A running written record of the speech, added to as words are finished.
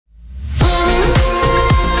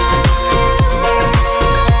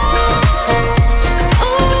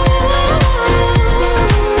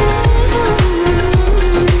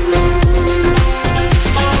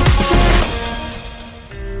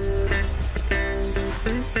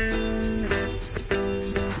Hello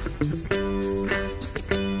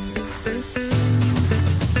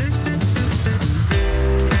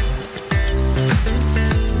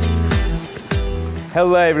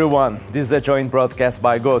everyone, this is a joint broadcast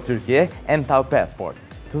by Go Turkey and TAV Passport.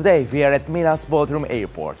 Today we are at Milas Bodrum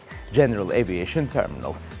Airport, General Aviation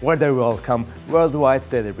Terminal, where they welcome worldwide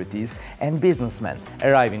celebrities and businessmen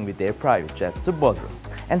arriving with their private jets to Bodrum.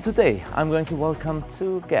 And today I'm going to welcome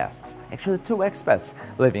two guests, actually two expats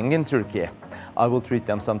living in Turkey. I will treat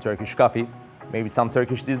them some Turkish coffee, maybe some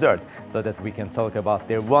Turkish dessert, so that we can talk about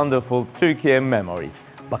their wonderful Turkey memories.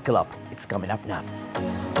 Buckle up, it's coming up now.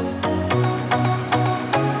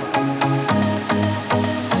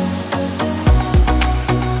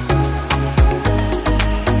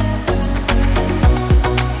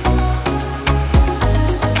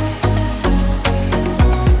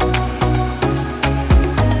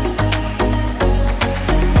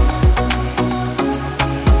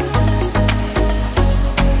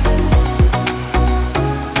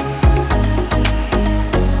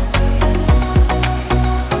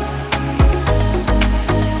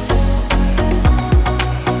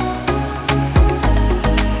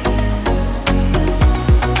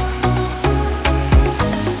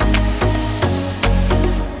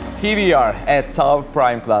 Here we are at TAV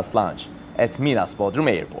Primeclass Lounge at Milas Bodrum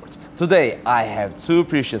Airport. Today I have two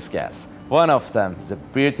precious guests. One of them is a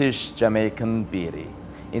British Jamaican beauty,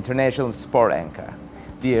 international sport anchor,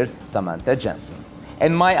 dear Samantha Johnson.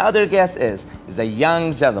 And my other guest is a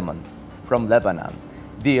young gentleman from Lebanon,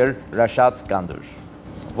 dear Rachad Ghandour.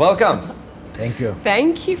 So welcome. Thank you.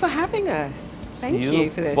 Thank you for having us. Thank you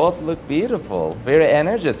for this. Both look beautiful, very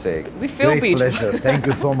energetic. We feel Great beautiful. pleasure. Thank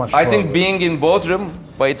you so much. I think being in Bodrum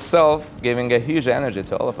by itself giving a huge energy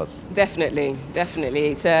to all of us. Definitely, definitely.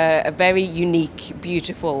 It's a very unique,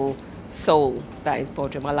 beautiful soul that is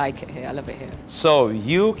Bodrum. I like it here. I love it here. So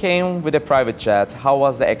you came with a private jet. How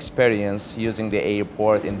was the experience using the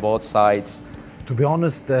airport in both sides? To be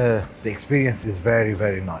honest, the experience is very,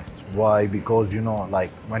 very nice. Why? Because, you know, like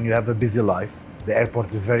when you have a busy life, the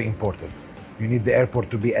airport is very important. You need the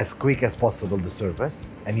airport to be as quick as possible, the service,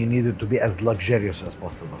 and you need it to be as luxurious as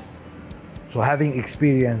possible. So having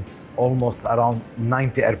experienced almost around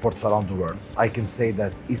 90 airports around the world, I can say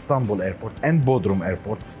that Istanbul Airport and Bodrum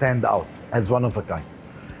Airport stand out as one of a kind.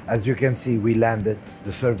 As you can see, we landed,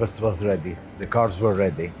 the service was ready, the cars were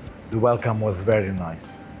ready, the welcome was very nice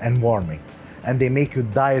and warming. And they make you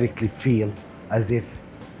directly feel as if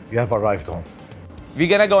you have arrived home. We're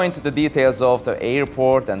gonna go into the details of the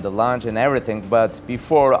airport and the lounge and everything, but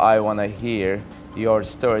before I wanna hear your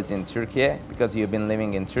stories in Turkey, because you've been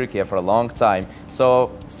living in Turkey for a long time.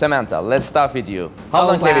 So, Samantha, let's start with you. How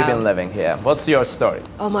long have you been living here? What's your story?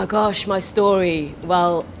 Oh my gosh, my story.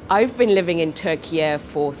 Well, I've been living in Turkey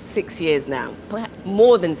for 6 years now,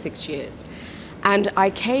 more than 6 years. And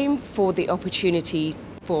I came for the opportunity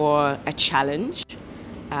for a challenge.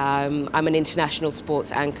 I'm an international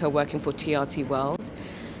sports anchor working for TRT World.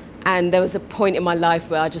 And there was a point in my life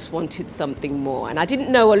where I just wanted something more. And I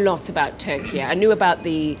didn't know a lot about Turkey. I knew about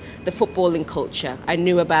the footballing culture. I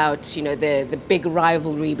knew about, you know, the big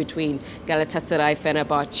rivalry between Galatasaray,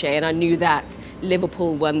 Fenerbahce, and I knew that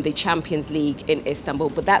Liverpool won the Champions League in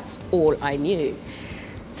Istanbul, but that's all I knew.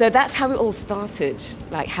 So that's how it all started,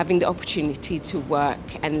 like having the opportunity to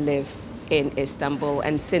work and live in Istanbul.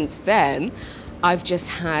 And since then, I've just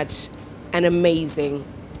had an amazing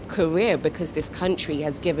career because this country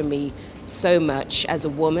has given me so much as a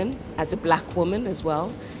woman, as a black woman as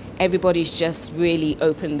well. Everybody's just really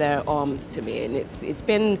opened their arms to me, and it's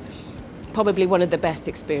been probably one of the best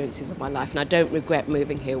experiences of my life, and I don't regret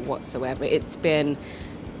moving here whatsoever. It's been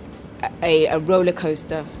a roller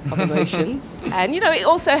coaster of emotions. And, you know, it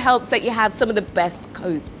also helps that you have some of the best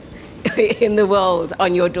coasts in the world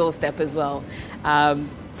on your doorstep as well.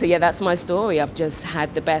 So yeah, that's my story. I've just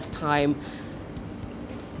had the best time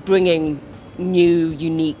bringing new,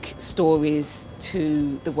 unique stories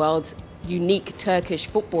to the world, unique Turkish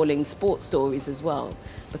footballing sports stories as well,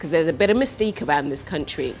 because there's a bit of mystique around this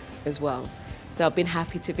country as well. So I've been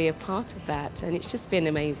happy to be a part of that, and it's just been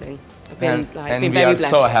amazing. I've been, been very blessed.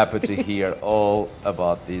 So happy to hear all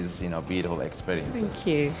about these, you know, beautiful experiences. Thank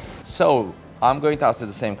you. So I'm going to ask you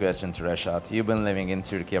the same question to Rachad. You've been living in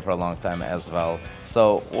Turkey for a long time as well.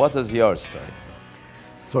 So what is your story?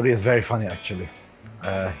 Story is very funny, actually.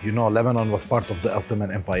 You know, Lebanon was part of the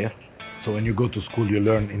Ottoman Empire. So when you go to school, you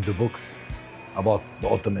learn in the books about the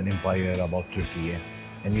Ottoman Empire, about Turkey,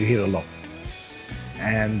 and you hear a lot.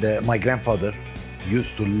 And my grandfather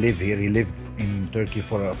used to live here. He lived in Turkey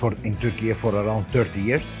for around 30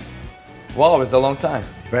 years. Wow, it's a long time.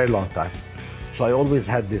 Very long time. So I always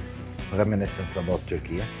had this reminiscence about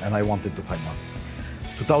Turkey, and I wanted to find out.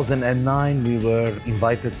 2009, we were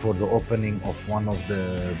invited for the opening of one of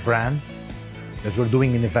the brands that were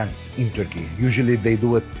doing an event in Turkey. Usually they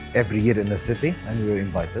do it every year in a city, and we were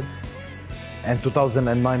invited. And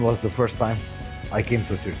 2009 was the first time I came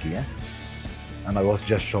to Turkey, and I was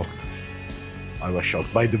just shocked. I was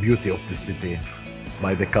shocked by the beauty of the city,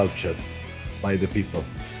 by the culture, by the people.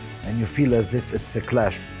 And you feel as if it's a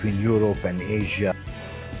clash between Europe and Asia.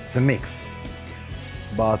 It's a mix.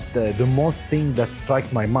 But the most thing that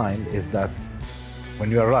struck my mind is that when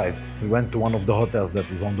we arrived, we went to one of the hotels that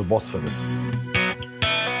is on the Bosphorus.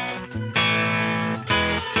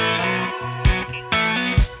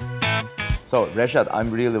 So, Rachad, I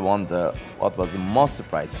really wonder what was the most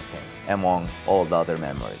surprising thing among all the other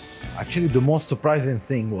memories? Actually, the most surprising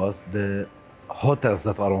thing was the hotels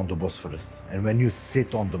that are on the Bosphorus. And when you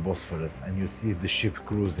sit on the Bosphorus and you see the ship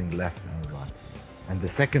cruising left and right. And the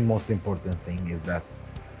second most important thing is that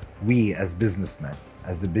we as businessmen,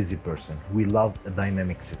 as a busy person, we love a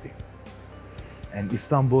dynamic city. And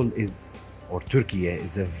Istanbul is, or Turkey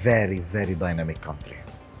is a very, very dynamic country.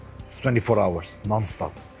 It's 24 hours,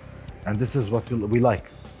 non-stop. And this is what we like.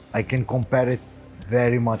 I can compare it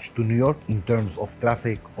very much to New York in terms of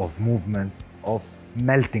traffic, of movement, of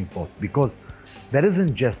melting pot, because there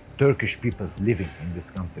isn't just Turkish people living in this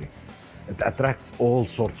country. It attracts all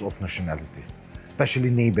sorts of nationalities, especially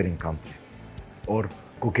neighboring countries or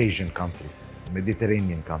Caucasian countries,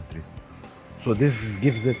 Mediterranean countries. So this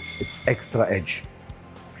gives it its extra edge.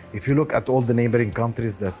 If you look at all the neighboring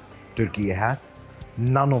countries that Turkey has,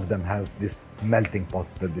 none of them has this melting pot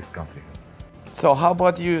that this country has. So how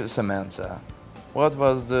about you, Samantha? What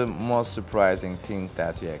was the most surprising thing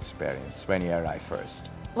that you experienced when you arrived first?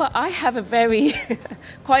 Well, I have a very,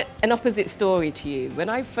 quite an opposite story to you. When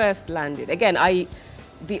I first landed, again,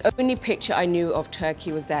 the only picture I knew of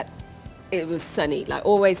Turkey was that it was sunny, like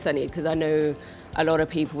always sunny, because I know a lot of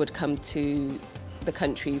people would come to the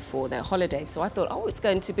country for their holidays. So I thought, oh, it's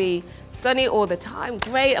going to be sunny all the time.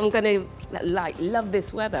 Great, I'm going to love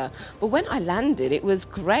this weather. But when I landed, it was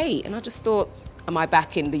grey, and I just thought, am I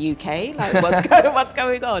back in the UK? Like, what's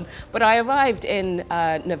going on? But I arrived in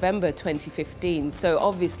November 2015, so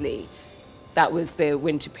obviously that was the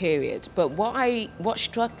winter period. But what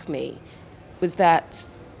struck me was that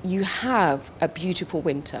you have a beautiful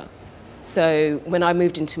winter. So when I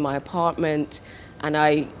moved into my apartment and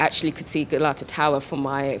I actually could see Galata Tower from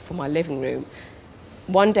my living room,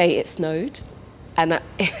 one day it snowed and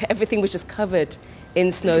everything was just covered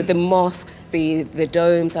in snow, the mosques, the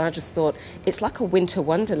domes, and I just thought, it's like a winter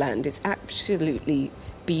wonderland. It's absolutely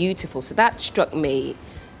beautiful. So that struck me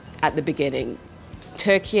at the beginning.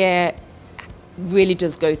 Turkey really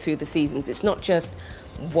does go through the seasons. It's not just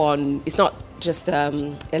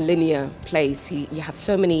a linear place. You have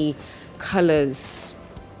so many colors,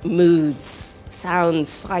 moods, sounds,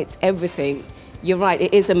 sights, everything. You're right,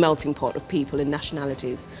 it is a melting pot of people and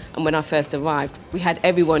nationalities. And when I first arrived, we had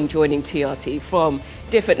everyone joining TRT from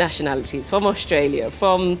different nationalities, from Australia,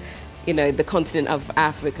 from the continent of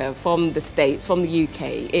Africa, from the States, from the UK.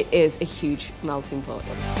 It is a huge melting pot.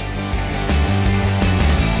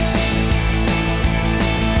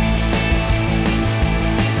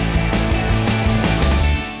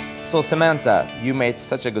 So Samantha, you made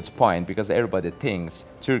such a good point because everybody thinks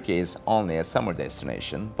Turkey is only a summer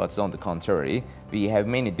destination, but on the contrary, we have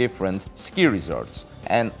many different ski resorts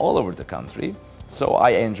and all over the country. So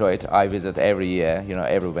I visit every year,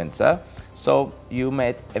 every winter. So you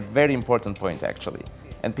made a very important point actually.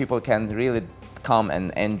 And people can really come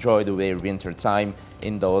and enjoy the winter time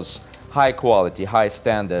in those high quality, high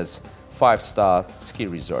standards, 5-star ski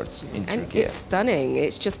resorts in Turkey. It's stunning.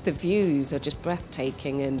 It's just the views are just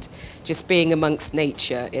breathtaking, and just being amongst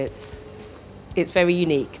nature, it's very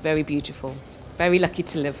unique, very beautiful. Very lucky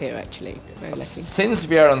to live here, actually. Very lucky. Since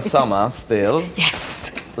we are in summer still,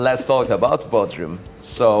 yes, let's talk about Bodrum.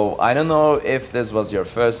 So I don't know if this was your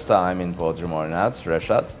first time in Bodrum or not,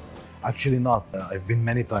 Rachad? Actually not. I've been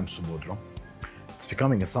many times to Bodrum. It's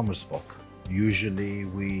becoming a summer spot. Usually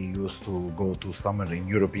we used to go to summer in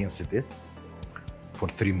European cities for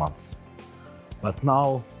 3 months. But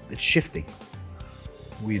now it's shifting.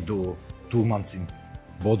 We do 2 months in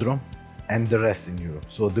Bodrum and the rest in Europe.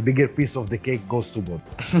 So the bigger piece of the cake goes to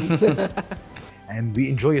Bodrum. And we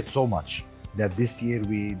enjoy it so much that this year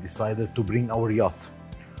we decided to bring our yacht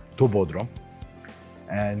to Bodrum.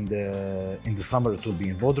 And in the summer it will be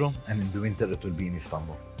in Bodrum, and in the winter it will be in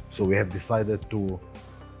Istanbul. So we have decided to,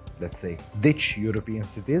 let's say, ditch European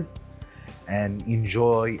cities and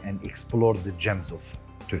enjoy and explore the gems of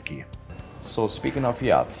Turkey. So speaking of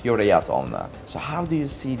yacht, you're a yacht owner. So how do you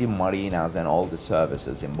see the marinas and all the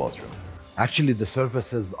services in Bodrum? Actually, the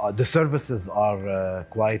services are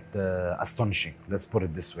quite astonishing. Let's put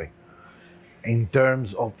it this way, in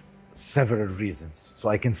terms of several reasons. So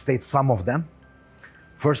I can state some of them.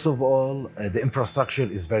 First of all, the infrastructure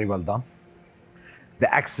is very well done.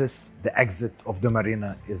 The access, the exit of the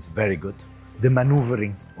marina is very good. The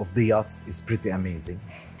maneuvering of the yachts is pretty amazing.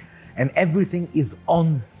 And everything is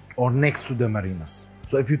on or next to the marinas.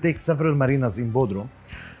 So if you take several marinas in Bodrum,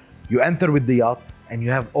 you enter with the yacht and you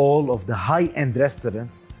have all of the high-end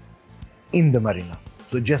restaurants in the marina.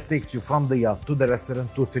 So it just takes you from the yacht to the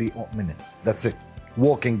restaurant 2-3 minutes. That's it,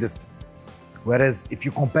 walking distance. Whereas if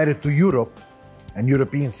you compare it to Europe and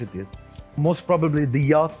European cities, most probably the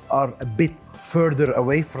yachts are a bit further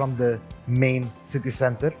away from the main city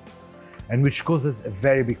center, and which causes a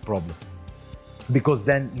very big problem. Because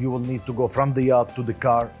then you will need to go from the yacht to the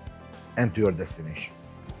car and to your destination.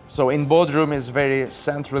 So in Bodrum is very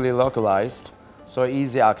centrally localized, so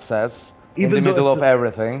easy access, Even in the though middle of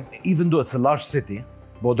everything. Even though it's a large city,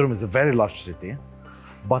 Bodrum is a very large city,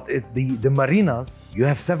 but the marinas, you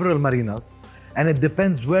have several marinas, and it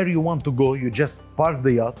depends where you want to go. You just park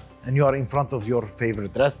the yacht and you are in front of your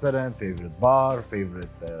favorite restaurant, favorite bar,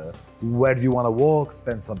 where do you want to walk,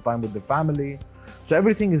 spend some time with the family. So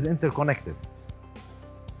everything is interconnected.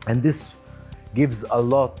 And this gives a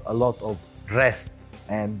lot of rest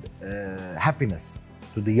and happiness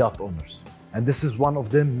to the yacht owners. And this is one of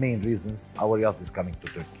the main reasons our yacht is coming to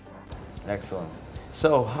Turkey. Excellent.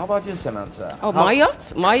 So, how about you, Samantha? Oh, my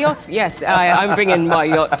yacht? My yacht? Yes, I'm bringing my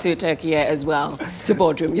yacht to Turkey as well, to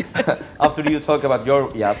Bodrum, yes. After you talk about your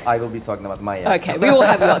yacht, I will be talking about my yacht. Okay, we all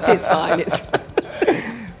have yachts, it's fine.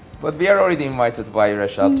 But we are already invited by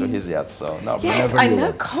Rachad to his yacht, so no. Yes, I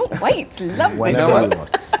know, can't wait, love You know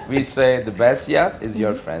what? We say the best yacht is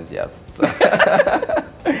your friend's yacht. So,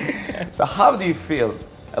 so how do you feel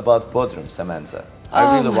about Bodrum, Samantha?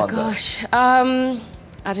 I really wonder. Oh my gosh.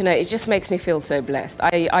 I don't know, it just makes me feel so blessed.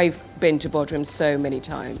 I've been to Bodrum so many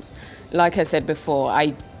times. Like I said before,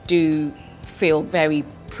 I do feel very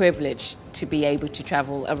privileged to be able to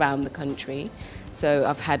travel around the country. So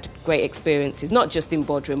I've had great experiences, not just in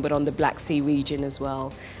Bodrum, but on the Black Sea region as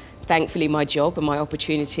well. Thankfully, my job and my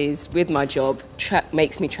opportunities with my job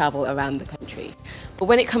makes me travel around the country. But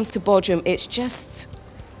when it comes to Bodrum, it's just,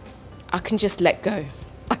 I can just let go.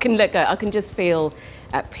 I can let go. I can just feel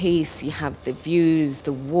at peace. You have the views,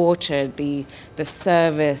 the water, the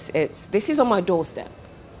service. This is on my doorstep.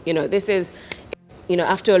 You know, this is, you know,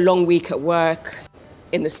 after a long week at work,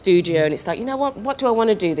 in the studio, and it's like, you know what do I want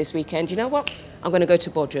to do this weekend? You know what? I'm going to go to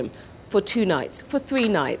Bodrum for 2 nights, for 3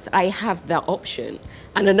 nights. I have that option.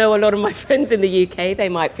 And I know a lot of my friends in the UK, they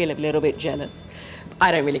might feel a little bit jealous.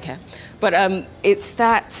 I don't really care. But it's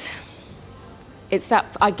that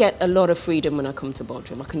I get a lot of freedom when I come to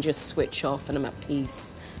Bodrum. I can just switch off and I'm at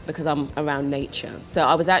peace because I'm around nature. So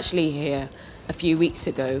I was actually here a few weeks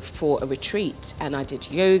ago for a retreat and I did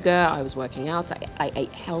yoga, I was working out, I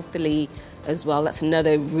ate healthily as well. That's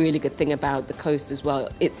another really good thing about the coast as well.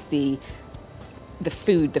 It's the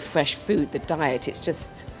food, the fresh food, the diet. It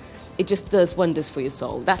just does wonders for your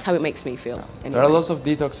soul. That's how it makes me feel. Anyway. There are lots of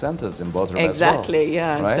detox centers in Bodrum exactly, as well.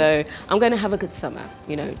 Yeah. Right? So I'm going to have a good summer.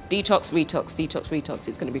 You know, detox, retox.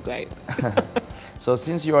 It's going to be great. So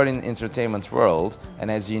since you are in entertainment world, and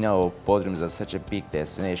as you know, Bodrum is such a big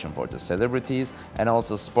destination for the celebrities and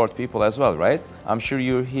also sport people as well, right? I'm sure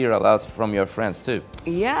you hear a lot from your friends too.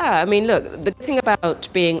 Yeah, I mean, look, the thing about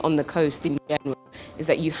being on the coast in general is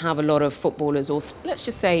that you have a lot of footballers, or let's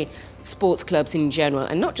just say sports clubs in general,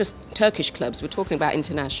 and not just Turkish clubs, we're talking about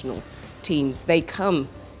international teams. They come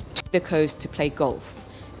to the coast to play golf,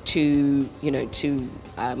 to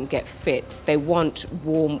get fit. They want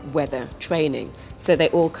warm weather training, so they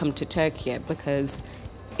all come to Turkey because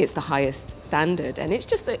it's the highest standard, and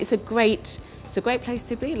it's a great place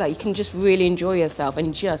to be. Like, you can just really enjoy yourself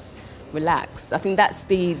and just relax. I think that's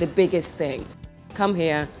the biggest thing. Come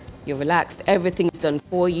here, you're relaxed, everything's done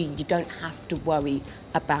for you, you don't have to worry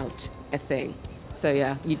about a thing. So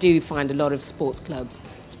yeah, you do find a lot of sports clubs,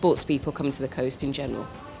 sports people come to the coast in general.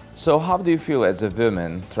 So how do you feel as a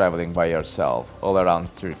woman traveling by yourself all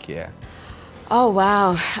around Turkey? Oh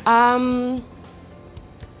wow,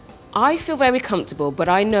 I feel very comfortable, but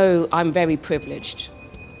I know I'm very privileged.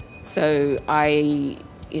 So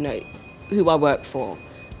who I work for,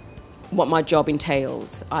 what my job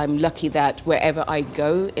entails. I'm lucky that wherever I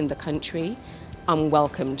go in the country, I'm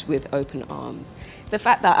welcomed with open arms. The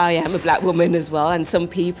fact that I am a black woman as well, and some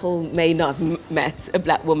people may not have met a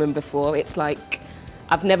black woman before, it's like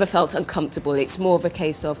I've never felt uncomfortable. It's more of a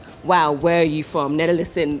case of, wow, where are you from?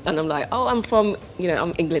 Nerelisin. And I'm like, oh, I'm from,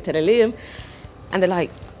 I'm Inglaterra. And they're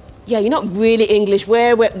like, yeah, you're not really English.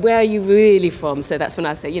 Where are you really from? So that's when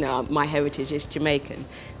I say, my heritage is Jamaican.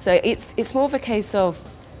 So it's more of a case of,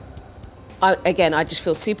 I just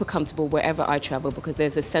feel super comfortable wherever I travel because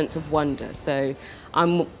there's a sense of wonder. So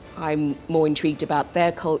I'm more intrigued about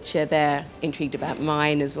their culture, they're intrigued about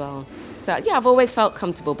mine as well. So yeah, I've always felt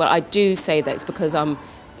comfortable, but I do say that it's because I'm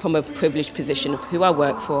from a privileged position of who I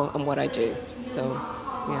work for and what I do. So,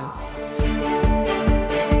 yeah.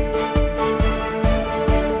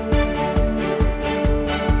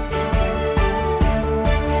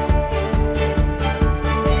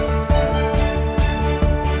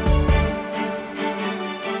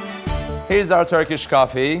 Here's our Turkish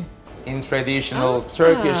coffee in traditional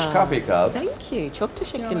Turkish coffee cups. Thank you. Çok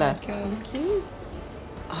teşekkürler. Thank you.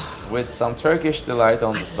 With some Turkish delight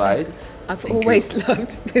on the side. I've always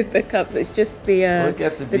loved the cups. It's just the Look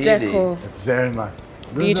at the decor. It's very nice.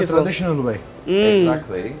 This Beautiful. is the traditional way.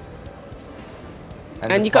 Exactly.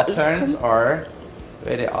 And the you got patterns are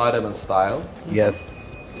very Ottoman style. Yes.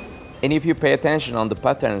 And if you pay attention on the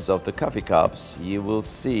patterns of the coffee cups, you will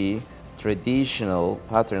see traditional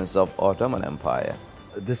patterns of Ottoman Empire.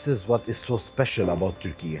 This is what is so special about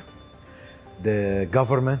Turkey. The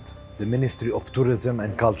government, the Ministry of Tourism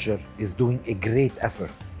and Culture is doing a great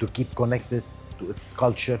effort to keep connected to its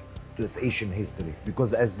culture, to its Asian history.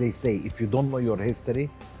 Because as they say, if you don't know your history,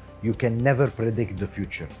 you can never predict the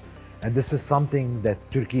future. And this is something that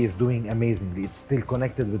Turkey is doing amazingly. It's still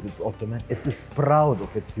connected with its Ottoman. It is proud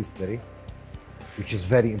of its history, which is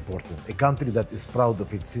very important. A country that is proud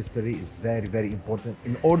of its history is very, very important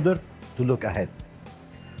in order to look ahead.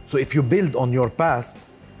 So if you build on your past,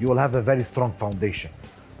 you will have a very strong foundation.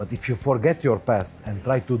 But if you forget your past and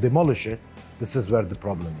try to demolish it, this is where the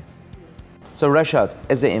problem is. So Rachad,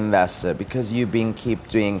 as an investor, because you've been keep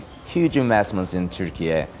doing huge investments in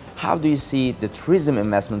Turkey, how do you see the tourism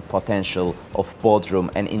investment potential of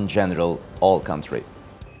Bodrum and in general all country?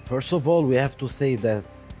 First of all, we have to say that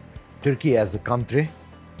Turkey as a country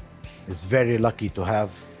is very lucky to have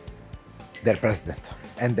their president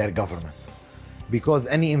and their government. Because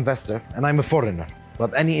any investor, and I'm a foreigner,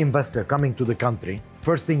 but any investor coming to the country,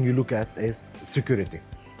 first thing you look at is security.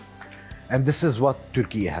 And this is what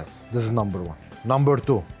Turkey has. This is number one. Number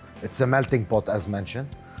two, it's a melting pot as mentioned.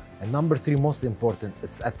 And number three, most important,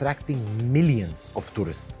 it's attracting millions of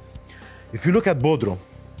tourists. If you look at Bodrum,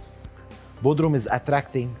 Bodrum is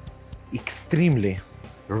attracting extremely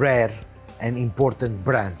rare and important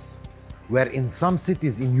brands, where in some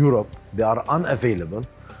cities in Europe, they are unavailable,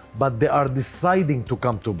 but they are deciding to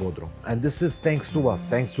come to Bodrum. And this is thanks to what?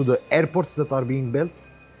 Thanks to the airports that are being built,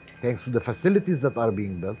 thanks to the facilities that are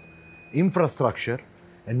being built, infrastructure,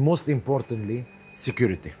 and most importantly,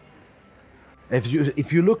 security.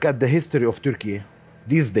 If you look at the history of Turkey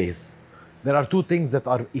these days, there are two things that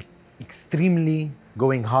are extremely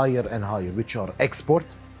going higher and higher, which are export,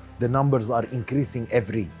 the numbers are increasing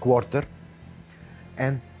every quarter,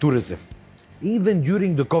 and tourism. Even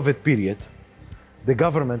during the COVID period, the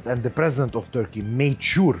government and the president of Turkey made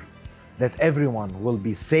sure that everyone will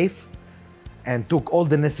be safe and took all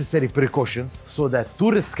the necessary precautions so that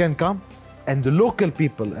tourists can come and the local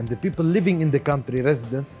people and the people living in the country,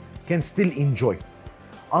 residents, can still enjoy.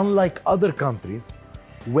 Unlike other countries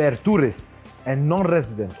where tourists and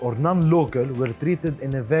non-resident or non-local were treated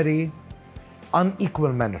in a very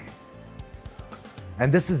unequal manner.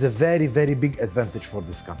 And this is a very, very big advantage for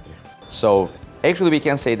this country. So actually we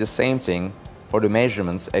can say the same thing for the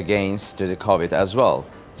measurements against the COVID as well.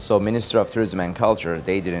 So Ministry of Tourism and Culture,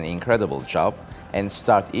 they did an incredible job and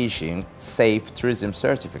start issuing safe tourism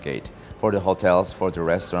certificate for the hotels, for the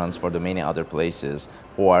restaurants, for the many other places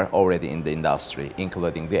who are already in the industry,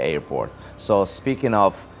 including the airport. So speaking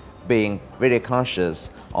of being very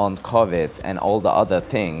conscious on COVID and all the other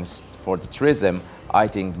things for the tourism, I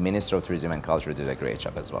think Minister of Tourism and Culture did a great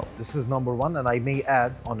job as well. This is number one, and I may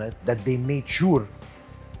add on it that they made sure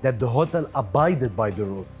that the hotel abided by the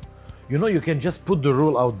rules. You know, you can just put the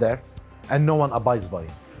rule out there and no one abides by it.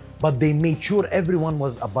 But they made sure everyone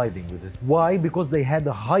was abiding with it. Why? Because they had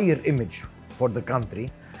a higher image for the country.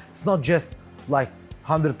 It's not just like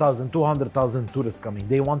 100,000, 200,000 tourists coming.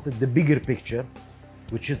 They wanted the bigger picture,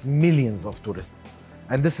 which is millions of tourists.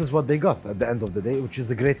 And this is what they got at the end of the day, which is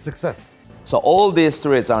a great success. So all these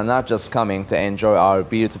tourists are not just coming to enjoy our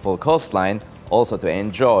beautiful coastline, also to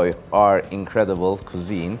enjoy our incredible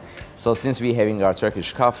cuisine. So since we're having our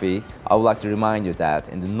Turkish coffee, I would like to remind you that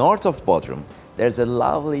in the north of Bodrum, there's a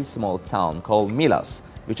lovely small town called Milas,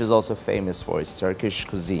 which is also famous for its Turkish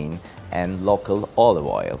cuisine and local olive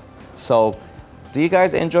oil. So Do you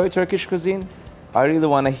guys enjoy Turkish cuisine? I really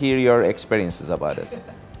want to hear your experiences about it.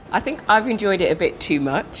 I think I've enjoyed it a bit too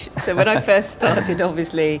much. So when I first started,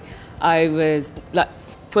 obviously, I was like,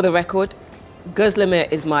 for the record,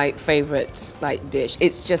 gözleme is my favorite dish.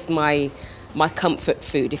 It's just my comfort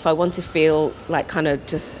food. If I want to feel like kind of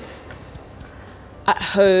just at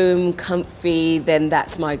home, comfy, then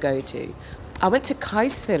that's my go-to. I went to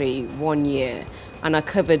Kayseri one year and I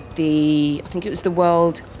covered I think it was the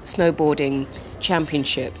World Snowboarding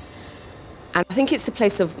Championships. And I think it's the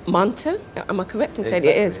place of manta. Am I correct in saying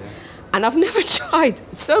it is? Yeah. And I've never tried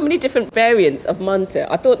so many different variants of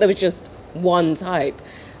manta. I thought there was just one type.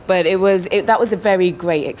 But that was a very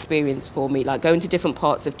great experience for me, like going to different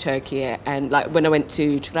parts of Turkey, and like when I went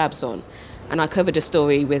to Trabzon and I covered a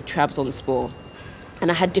story with Trabzonspor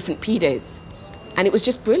and I had different pides. And it was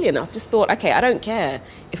just brilliant. I just thought, okay, I don't care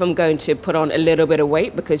if I'm going to put on a little bit of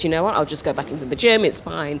weight because you know what, I'll just go back into the gym, it's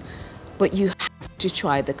fine. But you have to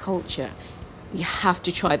try the culture. You have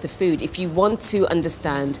to try the food. If you want to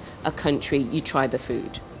understand a country, you try the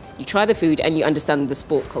food. You try the food and you understand the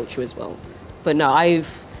sport culture as well. But no,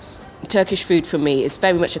 Turkish food for me is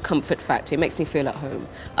very much a comfort factor. It makes me feel at home.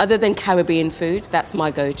 Other than Caribbean food, that's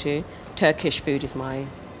my go-to. Turkish food is my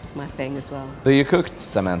thing as well. Do you cook,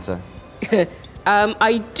 Samantha?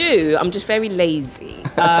 I do. I'm just very lazy.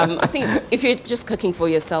 I think if you're just cooking for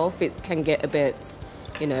yourself, it can get a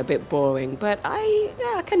bit boring. But I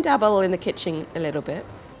can dabble in the kitchen a little bit.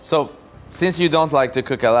 So, since you don't like to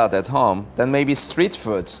cook a lot at home, then maybe street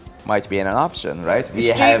food might be an option, right? We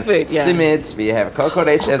have simit, we have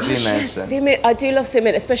kokoreç, as we mentioned. Simit, I do love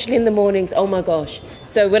simit, especially in the mornings. Oh my gosh!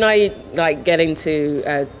 So when I get into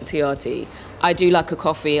TRT, I do like a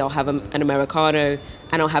coffee. I'll have an Americano,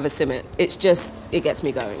 and I'll have a simit. It gets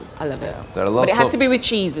me going. I love it. But it has to be with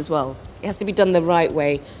cheese as well. It has to be done the right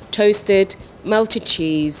way. Toasted, melted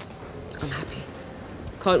cheese. I'm happy.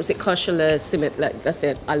 Was it kaşarlı simit? That's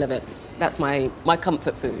it. I love it. That's my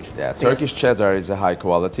comfort food. Yeah, Turkish cheddar is a high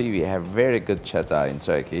quality. We have very good cheddar in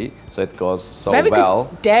Turkey, so it goes so very well.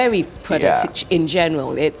 Good dairy products in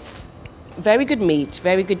general. It's very good meat,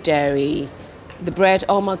 very good dairy. The bread,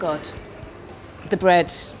 oh my God. The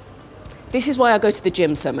bread. This is why I go to the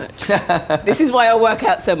gym so much. This is why I work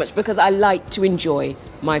out so much, because I like to enjoy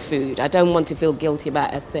my food. I don't want to feel guilty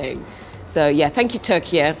about a thing. So yeah, thank you,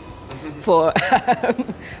 Turkey, for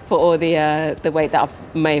all the weight that I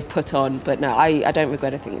may have put on, but no, I don't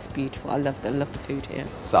regret it. I think it's beautiful. I love the food here.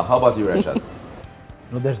 So how about you, Rachad?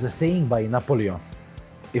 No, there's a saying by Napoleon: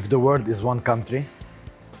 if the world is one country,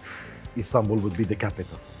 Istanbul would be the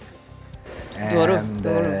capital. And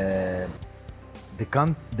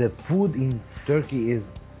the food in Turkey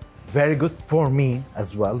is very good for me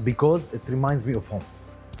as well, because it reminds me of home.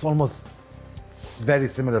 It's almost very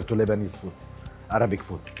similar to Lebanese food. Arabic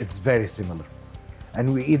food. It's very similar.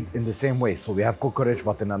 And we eat in the same way. So we have kokoreç,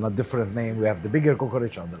 but in a different name. We have the bigger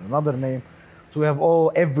kokoreç under another name. So we have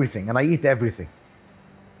everything, and I eat everything.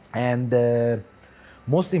 And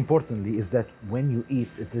most importantly is that when you eat,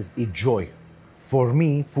 it is a joy. For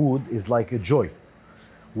me, food is like a joy.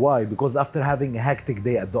 Why? Because after having a hectic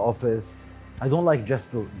day at the office, I don't like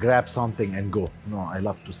just to grab something and go. No, I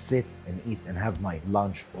love to sit and eat and have my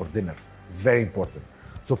lunch or dinner. It's very important.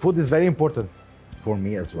 So food is very important for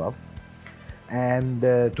me as well. And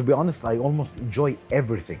to be honest, I almost enjoy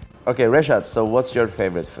everything. Okay, Rachad, so what's your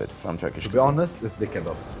favorite food from Turkish cuisine? To be honest, it's the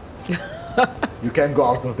kebabs. You can't go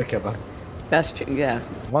out of the kebabs. That's true, yeah.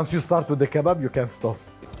 Once you start with the kebab, you can't stop.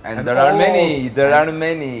 And there are many.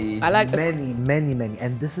 I like many.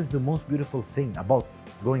 And this is the most beautiful thing about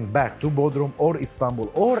going back to Bodrum or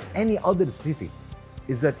Istanbul or any other city,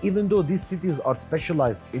 is that even though these cities are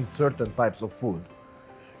specialized in certain types of food,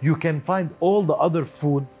 you can find all the other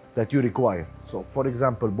food that you require. So, for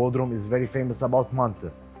example, Bodrum is very famous about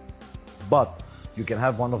mantı, but you can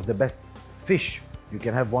have one of the best fish, you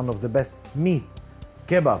can have one of the best meat,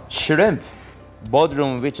 kebab. Shrimp.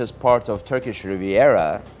 Bodrum, which is part of Turkish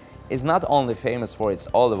Riviera, is not only famous for its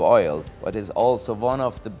olive oil, but is also one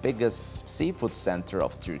of the biggest seafood center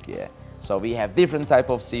of Turkey. So we have different type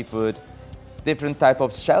of seafood, different type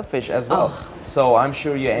of shellfish as well. Oh, so I'm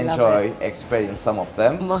sure you enjoy experience some of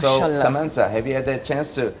them. Mashallah. So Samantha, have you had a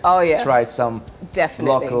chance to try some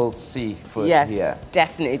local seafood here? Yes,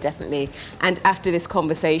 definitely. And after this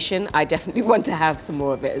conversation, I definitely want to have some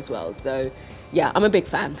more of it as well. So yeah, I'm a big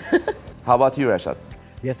fan. How about you, Rachad?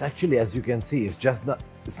 Yes, actually, as you can see,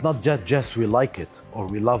 it's not just we like it or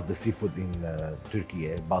we love the seafood in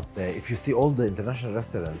Turkey, but if you see all the international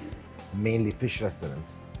restaurants, mainly fish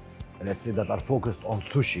restaurants, let's say that are focused on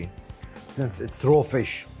sushi, since it's raw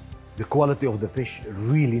fish, the quality of the fish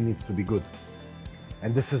really needs to be good.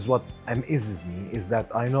 And this is what amazes me, is that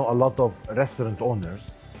I know a lot of restaurant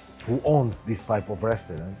owners who owns this type of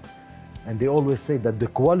restaurants, and they always say that the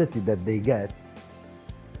quality that they get,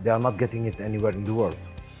 they are not getting it anywhere in the world.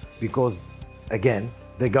 Because, again,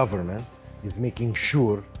 the government is making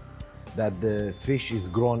sure that the fish is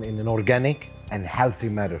grown in an organic and healthy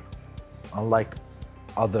manner, unlike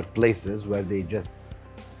other places where they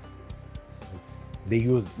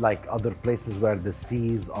use like other places where the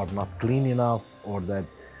seas are not clean enough, or that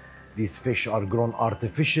these fish are grown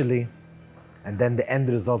artificially, and then the end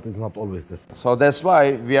result is not always the same. So that's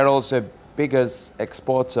why we are also biggest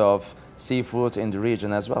exporter of seafood in the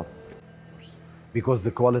region as well. Because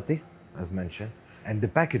the quality, as mentioned, and the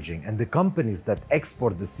packaging, and the companies that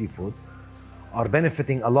export the seafood are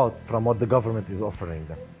benefiting a lot from what the government is offering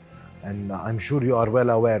them. And I'm sure you are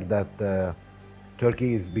well aware that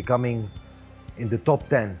Turkey is becoming in the top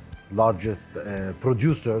 10 largest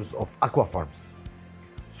producers of aqua farms.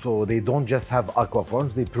 So they don't just have aqua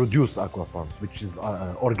farms, they produce aqua farms, which is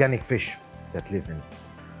organic fish that live in it.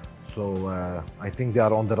 So I think they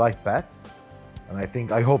are on the right path, and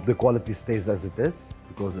I hope the quality stays as it is,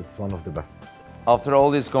 because it's one of the best. After all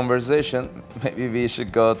this conversation, maybe we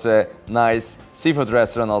should go to a nice seafood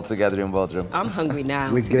restaurant all together in Bodrum. I'm hungry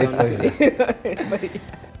now, With to be great honest with you.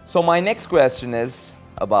 So my next question is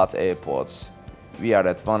about airports. We are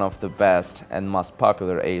at one of the best and most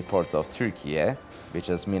popular airports of Turkey, which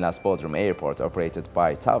is Milas Bodrum Airport, operated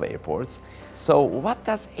by TAV Airports. So what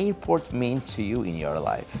does airport mean to you in your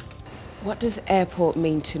life? What does airport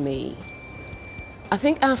mean to me? I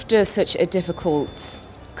think after such a difficult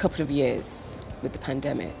couple of years with the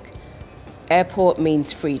pandemic, airport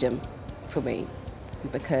means freedom for me,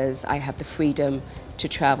 because I have the freedom to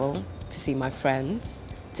travel, to see my friends,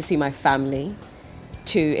 to see my family,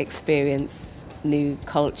 to experience new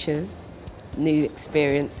cultures, new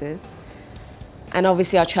experiences. And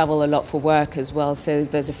obviously I travel a lot for work as well, so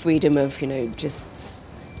there's a freedom of, just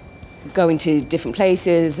going to different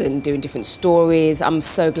places and doing different stories. I'm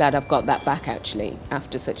so glad I've got that back, actually,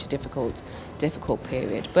 after such a difficult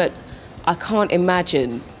period. But I can't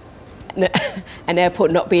imagine an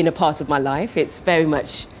airport not being a part of my life. It's very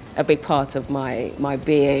much a big part of my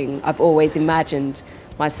being. I've always imagined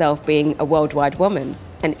myself being a worldwide woman,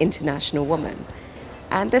 an international woman.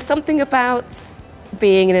 And there's something about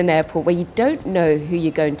being in an airport where you don't know who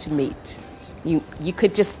you're going to meet. You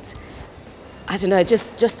could just, I don't know,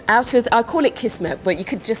 just out of, I call it kismet, but you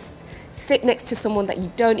could just sit next to someone that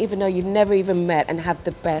you don't even know, you've never even met, and have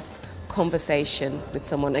the best conversation with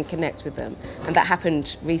someone and connect with them. And that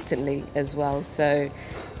happened recently as well. So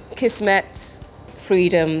kismet,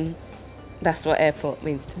 freedom, that's what airport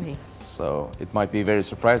means to me. So it might be very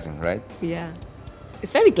surprising, right? Yeah.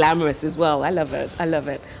 It's very glamorous as well. I love it. I love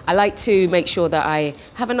it. I like to make sure that I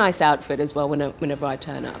have a nice outfit as well whenever I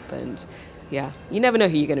turn up. And yeah, you never know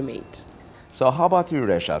who you're going to meet. So how about you,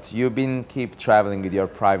 Rachad? You've been keep traveling with your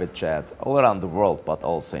private jet all around the world, but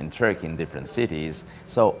also in Turkey, in different cities.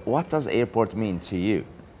 So what does airport mean to you?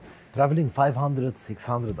 Traveling 500,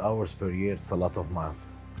 600 hours per year, it's a lot of miles.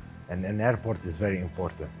 And an airport is very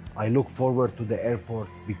important. I look forward to the airport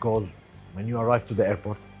because when you arrive to the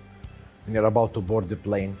airport, when you're about to board the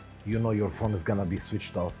plane, you know your phone is gonna be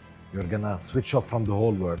switched off. You're gonna switch off from the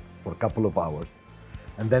whole world for a couple of hours.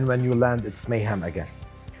 And then when you land, it's mayhem again.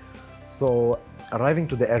 So arriving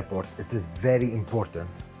to the airport, it is very important,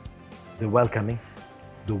 the welcoming,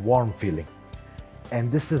 the warm feeling.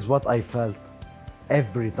 And this is what I felt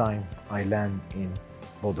every time I land in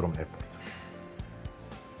Bodrum Airport.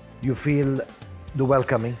 You feel the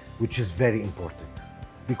welcoming, which is very important.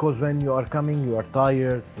 Because when you are coming, you are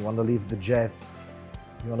tired, you want to leave the jet,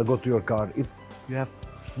 you want to go to your car. If you have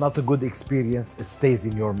not a good experience, it stays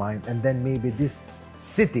in your mind. And then maybe this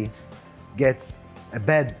city gets a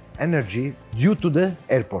bad energy due to the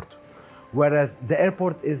airport. Whereas the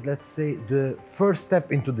airport is, let's say, the first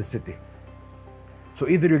step into the city. So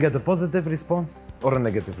either you get a positive response or a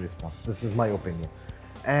negative response. This is my opinion.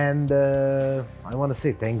 And I want to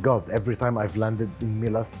say thank God, every time I've landed in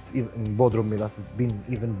Milas, in Bodrum Milas, it's been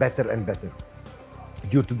even better and better.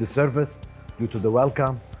 Due to the service, due to the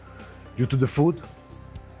welcome, due to the food.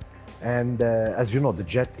 And as you know, the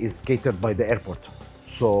jet is catered by the airport.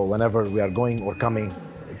 So whenever we are going or coming,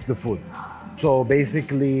 it's the food. So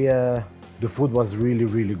basically, the food was really,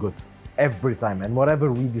 really good every time. And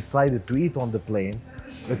whatever we decided to eat on the plane,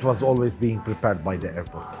 it was always being prepared by the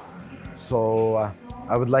airport. So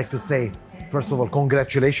I would like to say, first of all,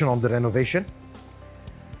 congratulations on the renovation.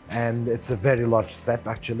 And it's a very large step,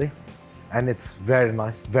 actually. And it's very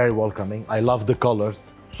nice, very welcoming. I love the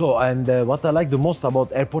colors. So, and what I like the most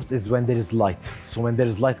about airports is when there is light. So when there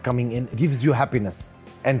is light coming in, it gives you happiness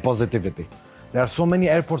and positivity. There are so many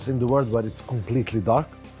airports in the world where it's completely dark,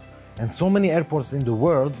 and so many airports in the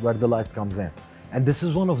world where the light comes in. And this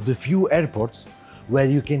is one of the few airports where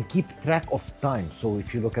you can keep track of time. So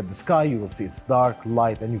if you look at the sky, you will see it's dark,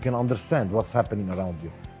 light, and you can understand what's happening around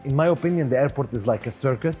you. In my opinion, the airport is like a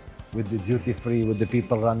circus with the duty-free, with the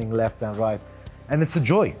people running left and right. And it's a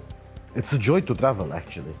joy. It's a joy to travel,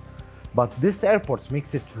 actually. But this airport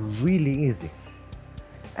makes it really easy.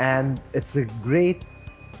 And it's a great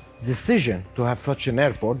decision to have such an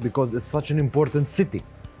airport because it's such an important city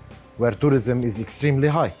where tourism is extremely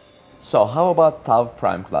high. So how about TAV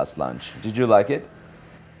Primeclass Lounge? Did you like it?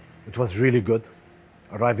 It was really good.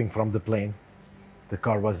 Arriving from the plane, the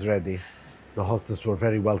car was ready. The hostess were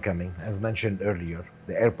very welcoming. As mentioned earlier,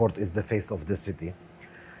 the airport is the face of the city.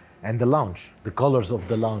 And the lounge, the colors of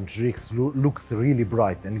the lounge looks really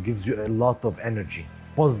bright and gives you a lot of energy,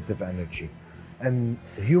 positive energy. And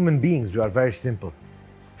human beings, we are very simple.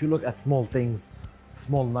 If you look at small things,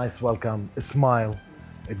 small, nice welcome, a smile,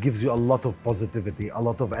 it gives you a lot of positivity, a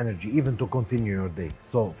lot of energy, even to continue your day.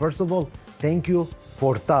 So first of all, thank you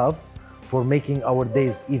for TAV for making our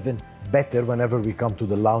days even better whenever we come to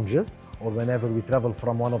the lounges or whenever we travel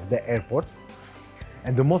from one of the airports.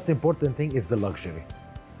 And the most important thing is the luxury.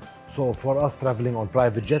 So for us traveling on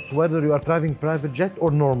private jets, whether you are traveling private jet or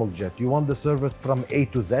normal jet, you want the service from A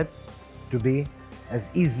to Z to be as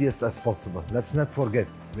easiest as possible. Let's not forget,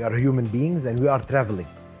 we are human beings and we are traveling.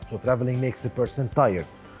 So traveling makes a person tired.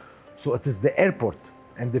 So it is the airport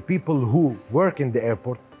and the people who work in the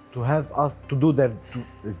airport to have us to do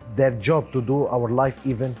their job, to do our life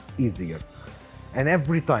even easier. And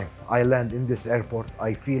every time I land in this airport,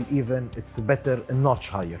 I feel even it's better, a notch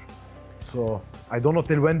higher. So I don't know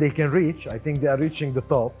till when they can reach. I think they are reaching the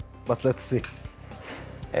top, but let's see.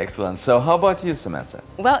 Excellent. So how about you, Samantha?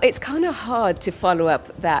 Well, it's kind of hard to follow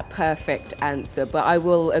up that perfect answer, but I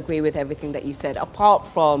will agree with everything that you said, apart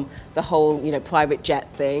from the whole, private jet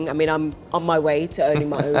thing. I mean, I'm on my way to owning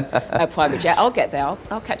my own private jet. I'll get there.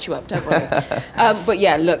 I'll catch you up, don't worry. But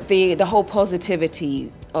yeah, look, the whole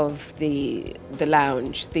positivity of the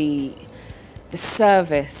lounge, the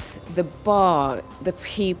service, the bar, the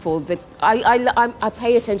people, I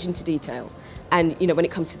pay attention to detail. And when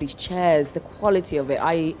it comes to these chairs, the quality of it,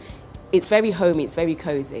 it's very homey, it's very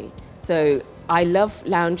cozy. So I love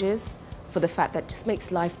lounges for the fact that it just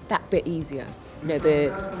makes life that bit easier.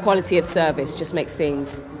 The quality of service just makes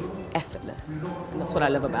things effortless. And that's what I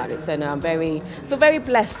love about it. So now I feel very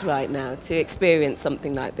blessed right now to experience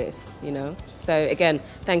something like this, So again,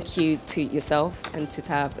 thank you to yourself and to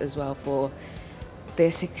TAV as well for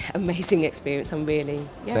this amazing experience. I'm really,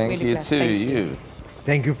 thank really you blessed. to thank you.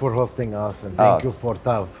 Thank you for hosting us and thank you for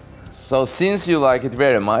TAV. So since you like it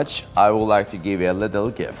very much, I would like to give you a little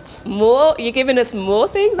gift. More? You're giving us more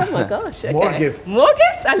things? Oh my gosh. Okay. More gifts. More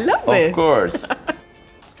gifts? I love this. Of course.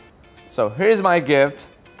 So here's my gift,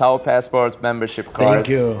 TAV Passport membership card. Thank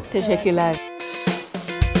you. Teşekkürler.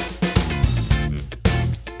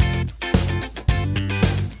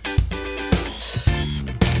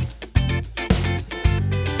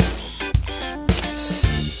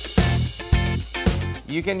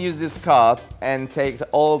 You can use this card and take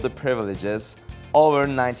all the privileges over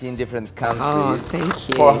 19 different countries, thank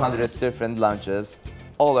you. 400 different lounges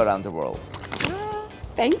all around the world.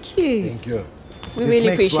 Thank you. Thank you. We This really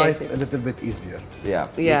makes appreciate life it. a little bit easier. Yeah,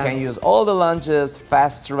 Yeah. you can use all the lounges,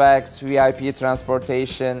 fast tracks, VIP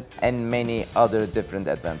transportation, and many other different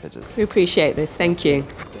advantages. We appreciate this. Thank you.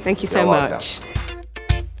 Thank you so You're welcome. much.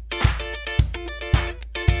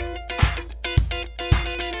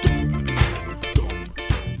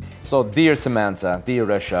 So, dear Samantha, dear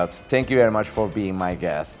Rachad, thank you very much for being my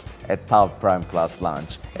guest at TAV Primeclass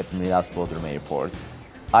Lounge at Milas Bodrum Airport.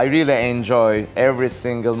 I really enjoy every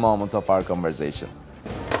single moment of our conversation.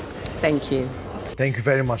 Thank you. Thank you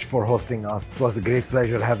very much for hosting us. It was a great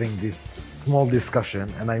pleasure having this small discussion,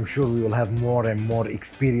 and I'm sure we will have more and more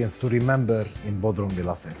experience to remember in Bodrum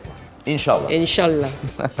Milas Airport. Inshallah. Inshallah.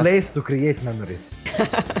 Place to create memories.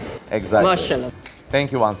 Exactly. Mashallah.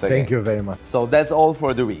 Thank you once again. Thank you very much. So that's all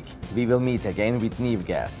for the week. We will meet again with new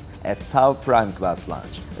guests at TAV Primeclass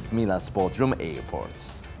Lounge at Milas Bodrum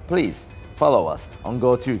Airport. Please follow us on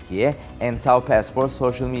Go Türkiye and TAV Passport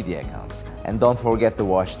social media accounts. And don't forget to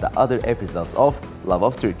watch the other episodes of Love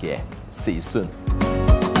of Türkiye. See you soon.